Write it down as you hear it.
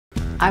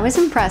I was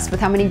impressed with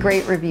how many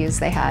great reviews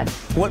they had.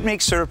 What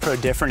makes CertaPro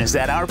different is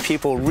that our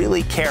people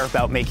really care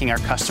about making our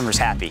customers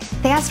happy.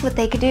 They asked what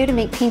they could do to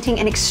make painting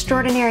an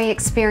extraordinary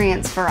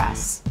experience for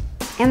us.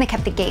 And they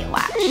kept the gate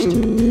latched.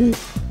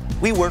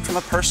 We work from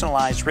a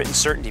personalized written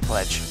certainty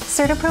pledge.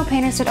 CertaPro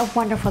painters did a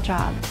wonderful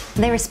job.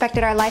 They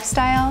respected our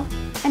lifestyle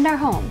and our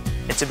home.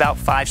 It's about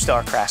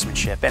 5-star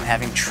craftsmanship and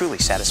having truly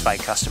satisfied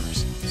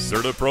customers.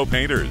 CertaPro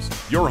Painters,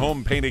 your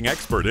home painting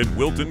expert in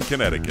Wilton,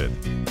 Connecticut.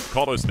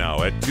 Call us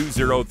now at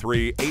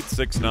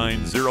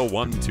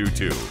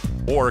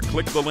 203-869-0122 or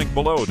click the link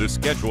below to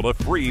schedule a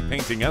free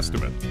painting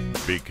estimate,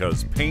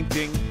 because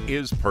painting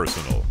is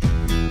personal.